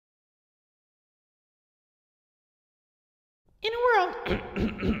In a world,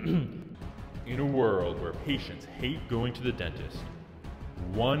 In a world where patients hate going to the dentist,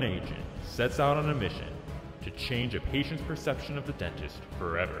 one agent sets out on a mission to change a patient's perception of the dentist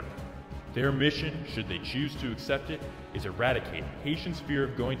forever. Their mission, should they choose to accept it, is eradicate patients' fear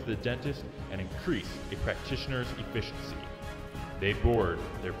of going to the dentist and increase a practitioner's efficiency. They board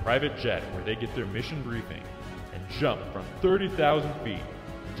their private jet where they get their mission briefing and jump from 30,000 feet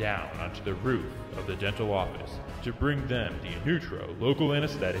down onto the roof of the dental office to bring them the Neutro local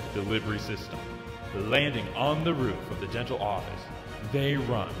anesthetic delivery system. Landing on the roof of the dental office, they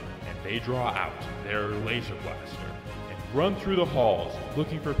run and they draw out their laser blaster and run through the halls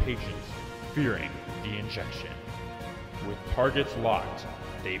looking for patients fearing the injection. With targets locked,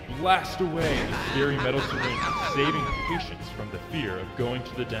 they blast away the scary metal syringe, saving patients from the fear of going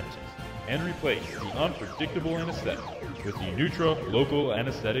to the dentist, and replace the unpredictable anesthetic with the Neutro local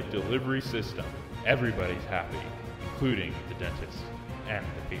anesthetic delivery system. Everybody's happy, including the dentist and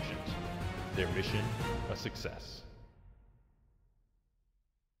the patient. Their mission a success.